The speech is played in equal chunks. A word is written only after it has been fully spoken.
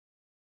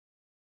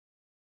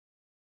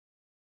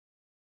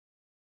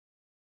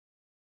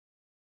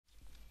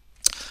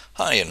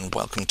Hi and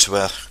welcome to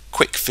a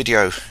quick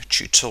video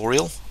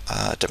tutorial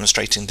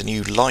demonstrating the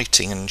new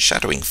lighting and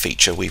shadowing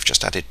feature we've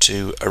just added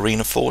to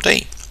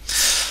Arena4D.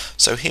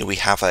 So here we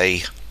have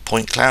a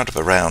point cloud of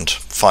around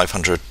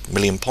 500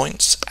 million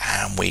points,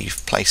 and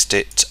we've placed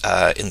it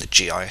in the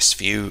GIS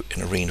view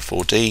in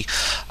Arena4D,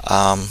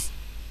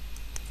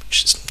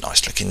 which is a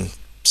nice looking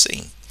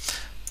scene.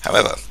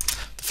 However,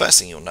 the first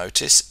thing you'll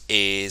notice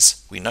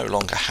is we no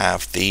longer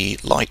have the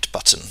light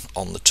button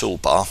on the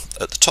toolbar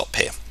at the top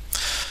here.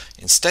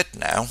 Instead,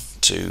 now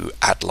to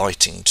add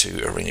lighting to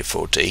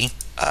Arena4D,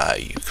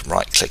 you can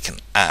right click and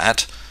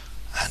add,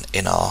 and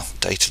in our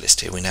data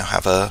list here we now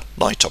have a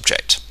light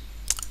object.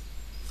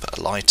 Put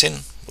a light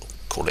in, we'll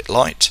call it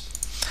light,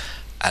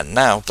 and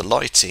now the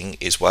lighting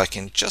is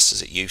working just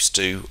as it used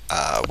to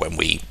when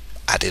we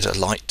added a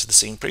light to the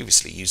scene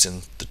previously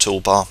using the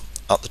toolbar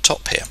at the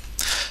top here.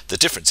 The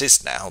difference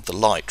is now the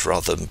light,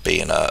 rather than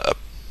being a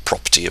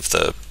property of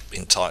the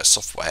entire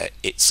software,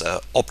 it's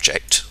an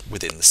object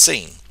within the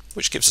scene,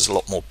 which gives us a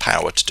lot more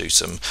power to do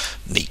some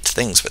neat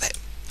things with it.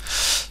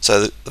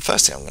 So the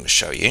first thing I'm going to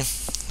show you,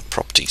 the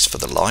properties for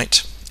the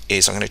light,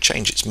 is I'm going to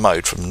change its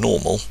mode from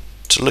normal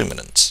to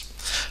luminance.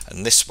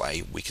 And this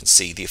way we can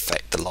see the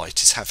effect the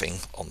light is having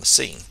on the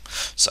scene.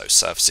 So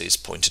surfaces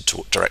pointed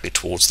directly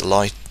towards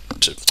the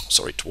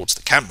towards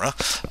the camera,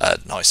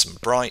 nice and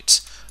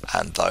bright,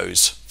 and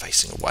those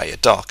facing away are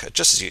darker,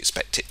 just as you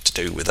expect it to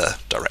do with a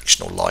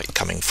directional light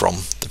coming from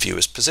the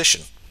viewer's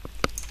position.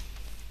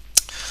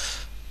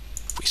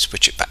 If we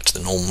switch it back to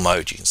the normal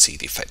mode, you can see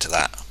the effect of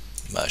that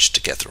merged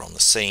together on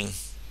the scene.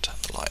 Turn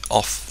the light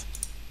off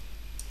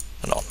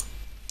and on.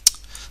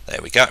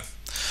 There we go.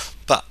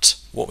 But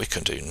what we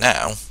can do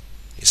now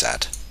is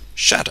add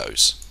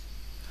shadows.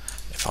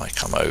 If I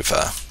come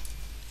over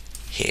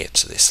here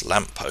to this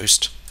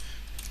lamppost,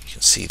 you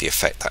can see the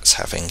effect that's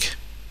having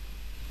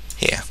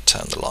here.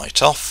 Turn the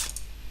light off,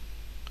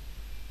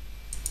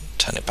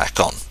 turn it back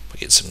on. We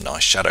get some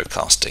nice shadow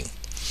casting.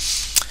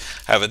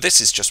 However,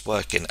 this is just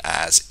working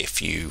as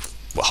if you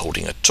were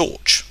holding a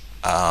torch,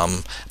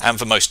 and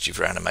for most of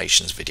your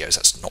animations videos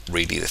that's not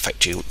really the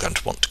effect you're going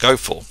to want to go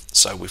for.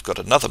 So we've got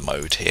another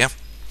mode here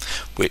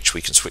which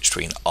we can switch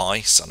between eye,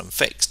 sun and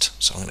fixed.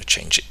 So I'm going to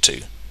change it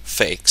to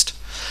fixed,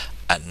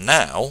 and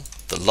now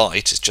the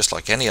light is just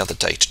like any other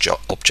data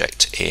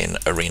object in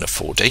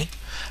Arena4D,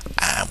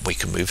 and we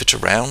can move it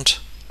around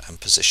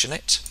and position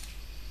it.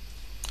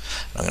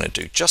 And I'm going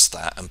to do just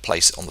that and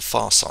place it on the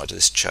far side of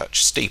this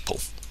church steeple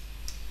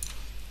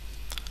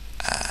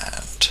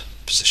and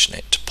position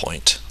it to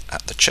point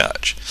at the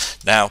church.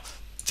 Now,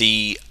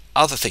 the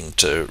other thing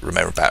to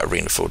remember about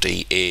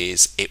Arena4D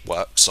is it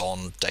works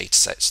on data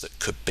sets that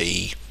could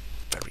be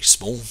very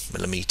small,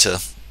 millimeter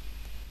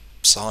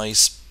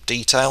size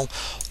detail,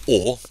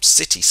 or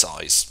city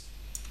size.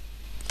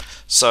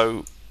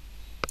 So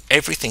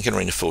everything in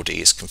Arena4D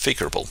is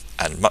configurable,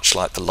 and much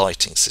like the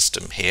lighting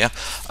system here,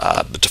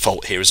 the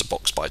default here is a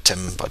box by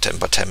 10 by 10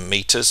 by 10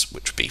 meters,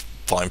 which would be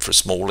fine for a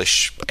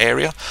smallish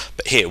area,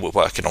 but here we're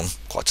working on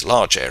quite a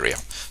large area.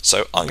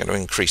 So I'm going to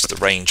increase the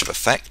range of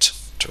effect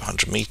to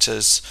 100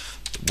 meters,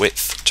 the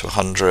width to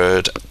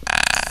 100,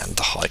 and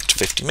the height to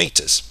 50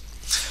 meters.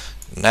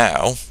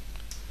 Now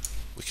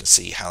we can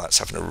see how that's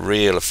having a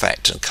real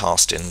effect and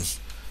casting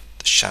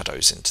the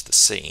shadows into the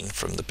scene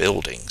from the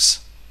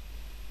buildings,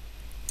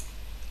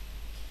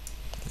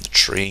 the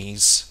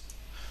trees.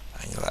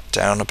 Angle that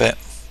down a bit.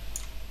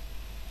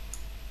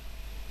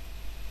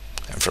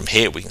 And from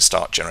here we can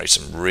start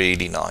generating some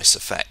really nice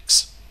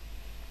effects.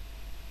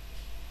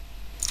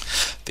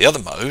 The other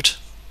mode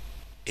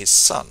is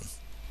sun.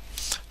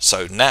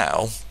 So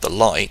now the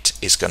light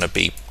is going to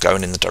be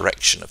going in the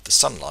direction of the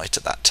sunlight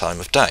at that time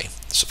of day.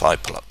 So if I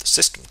pull up the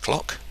system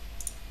clock,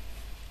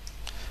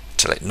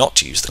 tell it not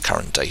to use the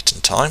current date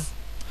and time.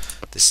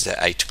 This is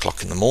at 8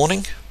 o'clock in the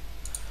morning.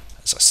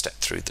 As I step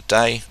through the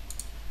day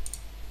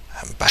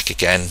and back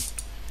again,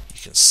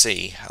 you can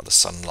see how the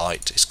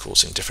sunlight is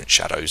causing different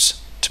shadows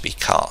to be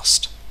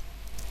cast.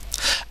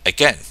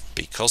 Again,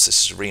 because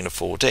this is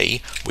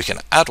Arena4D, we can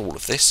add all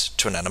of this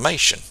to an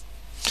animation.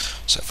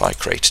 So if I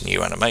create a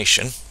new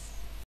animation,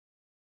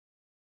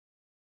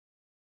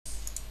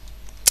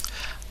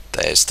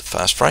 there's the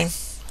first frame,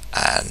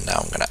 and now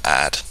I'm going to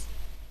add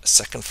a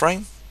second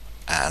frame,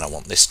 and I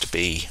want this to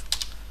be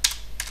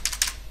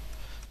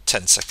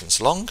 10 seconds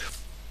long,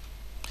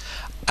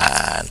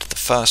 and the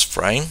first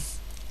frame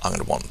I'm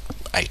going to want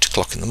 8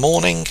 o'clock in the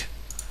morning,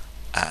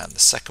 and the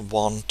second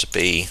one to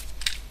be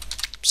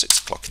 6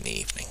 o'clock in the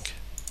evening.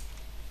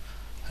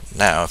 And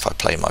now if I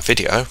play my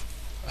video,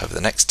 over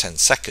the next 10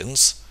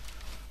 seconds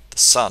the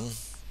sun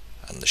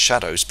and the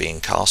shadows being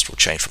cast will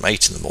change from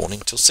 8 in the morning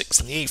till 6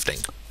 in the evening.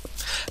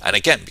 And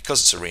again, because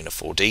it's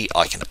Arena4D,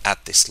 I can add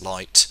this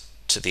light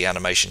to the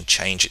animation,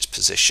 change its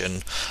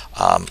position,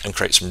 and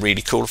create some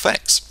really cool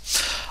effects.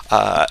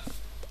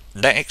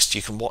 Next,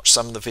 you can watch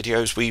some of the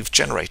videos we've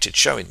generated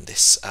showing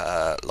this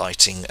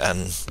lighting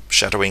and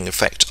shadowing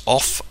effect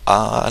off,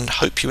 and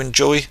hope you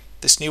enjoy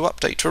this new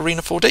update to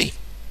Arena4D.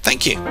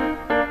 Thank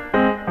you.